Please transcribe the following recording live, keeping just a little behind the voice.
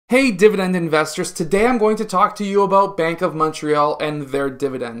Hey dividend investors, today I'm going to talk to you about Bank of Montreal and their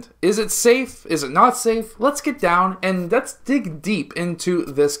dividend. Is it safe? Is it not safe? Let's get down and let's dig deep into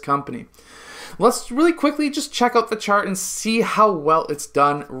this company. Let's really quickly just check out the chart and see how well it's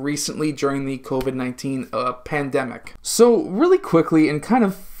done recently during the COVID-19 pandemic. So really quickly and kind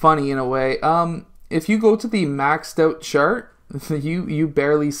of funny in a way, if you go to the maxed out chart, you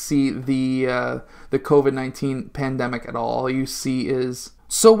barely see the COVID-19 pandemic at all. All you see is...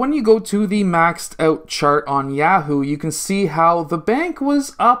 So when you go to the maxed out chart on Yahoo, you can see how the bank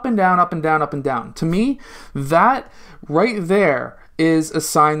was up and down, up and down, up and down. To me, that right there is a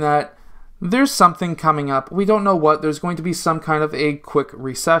sign that there's something coming up. We don't know what. There's going to be some kind of a quick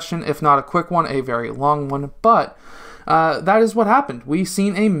recession, if not a quick one, a very long one. But that is what happened. We've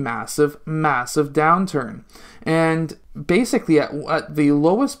seen a massive, massive downturn. And basically at the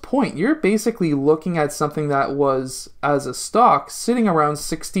lowest point, you're basically looking at something that was, as a stock, sitting around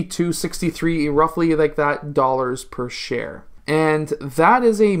 62, 63, roughly like that, dollars per share. And that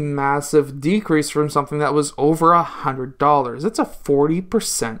is a massive decrease from something that was over $100. It's a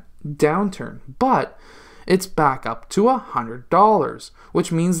 40% downturn. But it's back up to $100,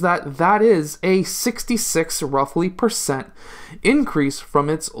 which means that that is a 66 roughly percent increase from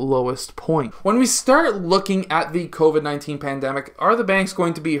its lowest point. When we start looking at the COVID-19 pandemic, are the banks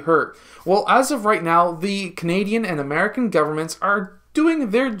going to be hurt? Well, as of right now, the Canadian and American governments are doing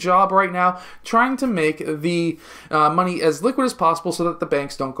their job right now, trying to make the money as liquid as possible so that the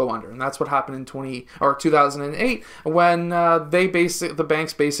banks don't go under. And that's what happened in 2008 when the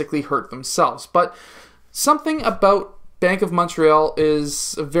banks basically hurt themselves. But something about Bank of Montreal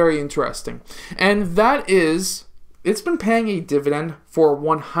is very interesting, and that is it's been paying a dividend for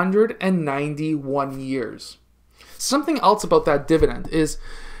 191 years. Something else about that dividend is,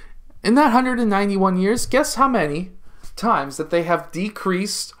 in that 191 years, guess how many times that they have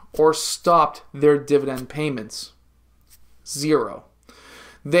decreased or stopped their dividend payments? 0.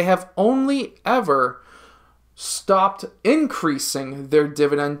 They have only ever stopped increasing their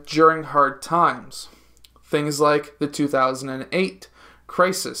dividend during hard times. Things like the 2008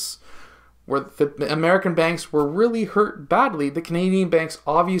 crisis, where the American banks were really hurt badly. The Canadian banks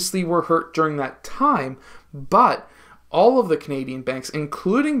obviously were hurt during that time, but all of the Canadian banks,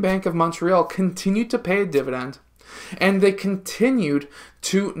 including Bank of Montreal, continued to pay a dividend, and they continued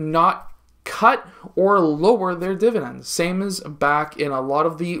to not cut or lower their dividends. Same as back in a lot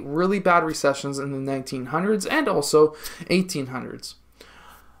of the really bad recessions in the 1900s and also 1800s.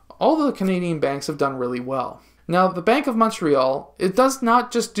 All the Canadian banks have done really well. Now, the Bank of Montreal, it does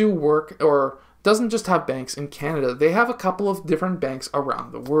not just do work or doesn't just have banks in Canada. They have a couple of different banks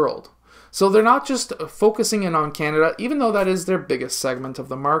around the world. So they're not just focusing in on Canada, even though that is their biggest segment of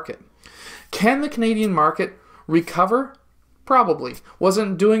the market. Can the Canadian market recover? Probably.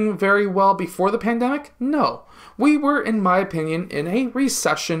 Wasn't doing very well before the pandemic? No. We were, in my opinion, in a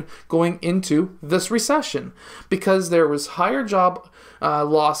recession going into this recession because there was higher job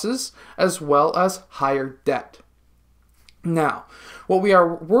losses as well as higher debt. Now, what we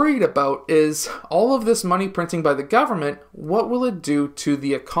are worried about is all of this money printing by the government. What will it do to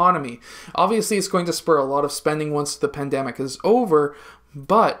the economy? Obviously, it's going to spur a lot of spending once the pandemic is over,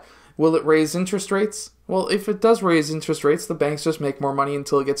 but will it raise interest rates? Well, if it does raise interest rates, the banks just make more money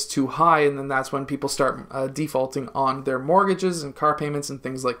until it gets too high, and then that's when people start defaulting on their mortgages and car payments and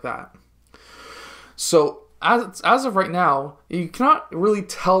things like that. So as of right now, you cannot really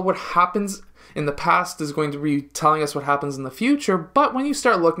tell what happens in the past is going to be telling us what happens in the future, but when you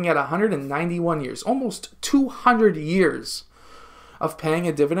start looking at 191 years, almost 200 years of paying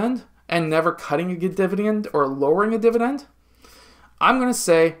a dividend and never cutting a dividend or lowering a dividend, I'm going to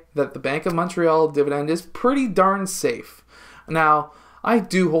say that the Bank of Montreal dividend is pretty darn safe. Now, I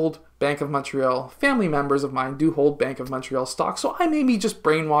do hold Bank of Montreal, family members of mine do hold Bank of Montreal stock, so I may be just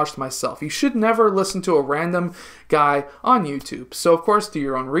brainwashed myself. You should never listen to a random guy on YouTube. So of course, do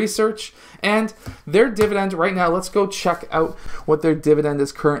your own research. And their dividend right now, let's go check out what their dividend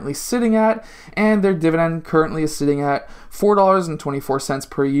is currently sitting at. And their dividend currently is sitting at $4.24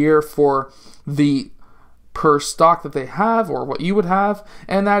 per year for the per stock that they have, or what you would have,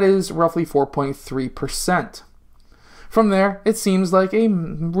 and that is roughly 4.3%. From there, it seems like a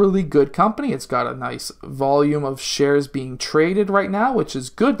really good company. It's got a nice volume of shares being traded right now, which is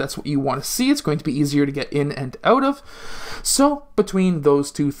good. That's what you want to see. It's going to be easier to get in and out of. So between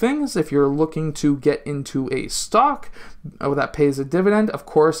those two things, if you're looking to get into a stock that pays a dividend, of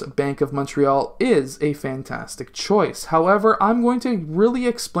course, Bank of Montreal is a fantastic choice. However, I'm going to really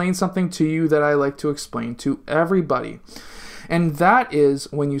explain something to you that I like to explain to everybody. And that is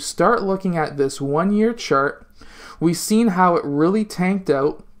when you start looking at this 1-year chart, we've seen how it really tanked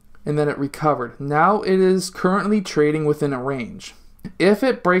out and then it recovered. Now it is currently trading within a range. If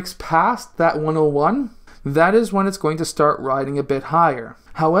it breaks past that 101, that is when it's going to start riding a bit higher.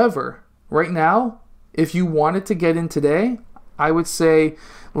 However, right now, if you wanted to get in today, I would say,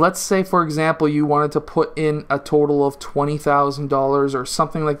 let's say for example, you wanted to put in a total of $20,000 or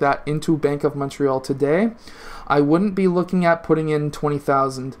something like that into Bank of Montreal today. I wouldn't be looking at putting in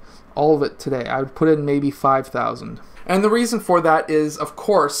 $20,000, all of it today. I would put in maybe $5,000. And the reason for that is, of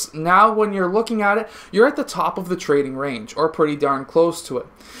course, now when you're looking at it, you're at the top of the trading range, or pretty darn close to it.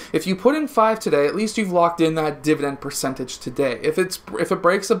 If you put in 5 today, at least you've locked in that dividend percentage today. If it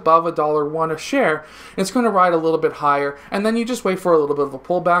breaks above $1.01 a share, it's going to ride a little bit higher, and then you just wait for a little bit of a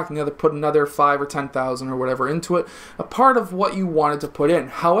pullback, and put another 5 or 10,000 or whatever into it, a part of what you wanted to put in.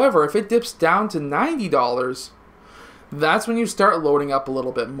 However, if it dips down to $90, that's when you start loading up a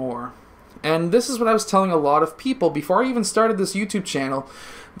little bit more. And this is what I was telling a lot of people before I even started this YouTube channel.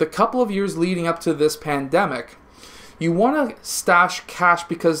 The couple of years leading up to this pandemic, you want to stash cash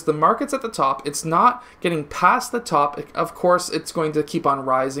because the market's at the top. It's not getting past the top. Of course, it's going to keep on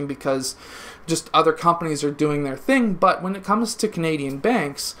rising because just other companies are doing their thing. But when it comes to Canadian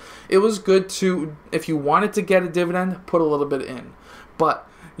banks, it was good to, if you wanted to get a dividend, put a little bit in. But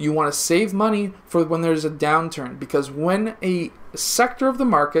you want to save money for when there's a downturn, because when a sector of the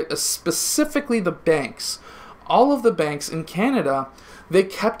market, specifically the banks, all of the banks in Canada, they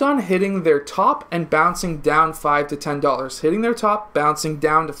kept on hitting their top and bouncing down $5 to $10, hitting their top, bouncing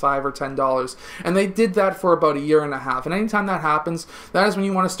down to $5 or $10, and they did that for about a year and a half. And anytime that happens, that is when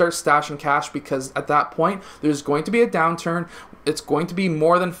you want to start stashing cash, because at that point there's going to be a downturn. It's going to be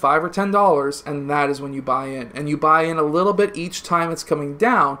more than $5 or $10, and that is when you buy in. And you buy in a little bit each time it's coming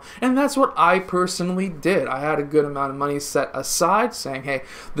down, and that's what I personally did. I had a good amount of money set aside, saying, hey,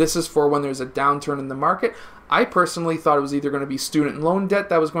 this is for when there's a downturn in the market. I personally thought it was either going to be student loan debt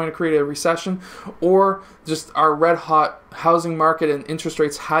that was going to create a recession, or just our red-hot housing market and interest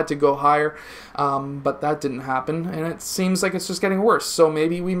rates had to go higher, but that didn't happen, and it seems like it's just getting worse. So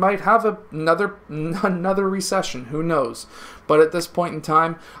maybe we might have another recession. Who knows? But at this point in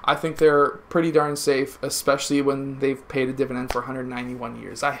time, I think they're pretty darn safe, especially when they've paid a dividend for 191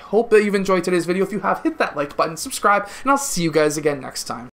 years. I hope that you've enjoyed today's video. If you have, hit that like button, subscribe, and I'll see you guys again next time.